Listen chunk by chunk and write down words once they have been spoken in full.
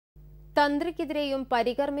തന്ത്രിക്കെതിരെയും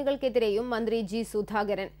പരികർമ്മികൾക്കെതിരെയും മന്ത്രി G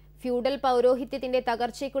Sudhakaran. Feudal പൗരോഹിത്യത്തിന്റെ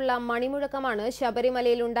തകർച്ചയ്ക്കുള്ള മണിമുഴക്കമാണ്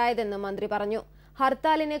ശബരിമലയിൽ ഉണ്ടായതെന്ന് മന്ത്രി പറഞ്ഞു.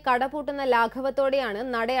 ഹർത്താലിന് കടപൂട്ടുന്ന ലാഘവത്തോടെയാണ്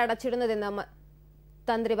നടയടച്ചിടുന്നതെന്ന്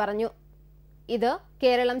തന്ത്രി പറഞ്ഞു. ഇത്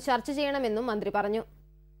കേരളം ചർച്ച ചെയ്യണമെന്നും മന്ത്രി പറഞ്ഞു.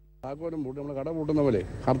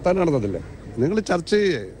 ഹർത്താൽ നടത്തത്തില്ല, നിങ്ങൾ ചർച്ച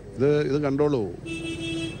ചെയ്യേ. ഇത് കണ്ടോളൂ.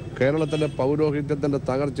 കേരളത്തിലെ പൗരോഹിത്യത്തിന്റെ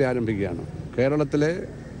തകർച്ച ആരംഭിക്കുകയാണ്. കേരളത്തിലെ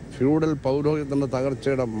ഫ്യൂഡൽ പൗരോഹിത്യത്തിന്റെ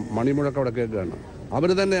തകർച്ചയുടെ മണിമുഴക്കം അവിടെ കേൾക്കുകയാണ്. അവർ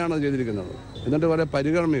തന്നെയാണ് ചെയ്തിരിക്കുന്നത്. എന്നിട്ട് വരെ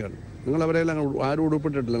പരികർമ്മികൾ, നിങ്ങൾ അവരെല്ലാം ആരും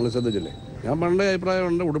ഉടുപ്പിട്ടിട്ടില്ല, നിങ്ങൾ ശ്രദ്ധിച്ചില്ലേ? ഞാൻ പണ്ടേ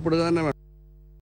അഭിപ്രായമുണ്ട്, ഉടുപ്പിടുക തന്നെ വേണം.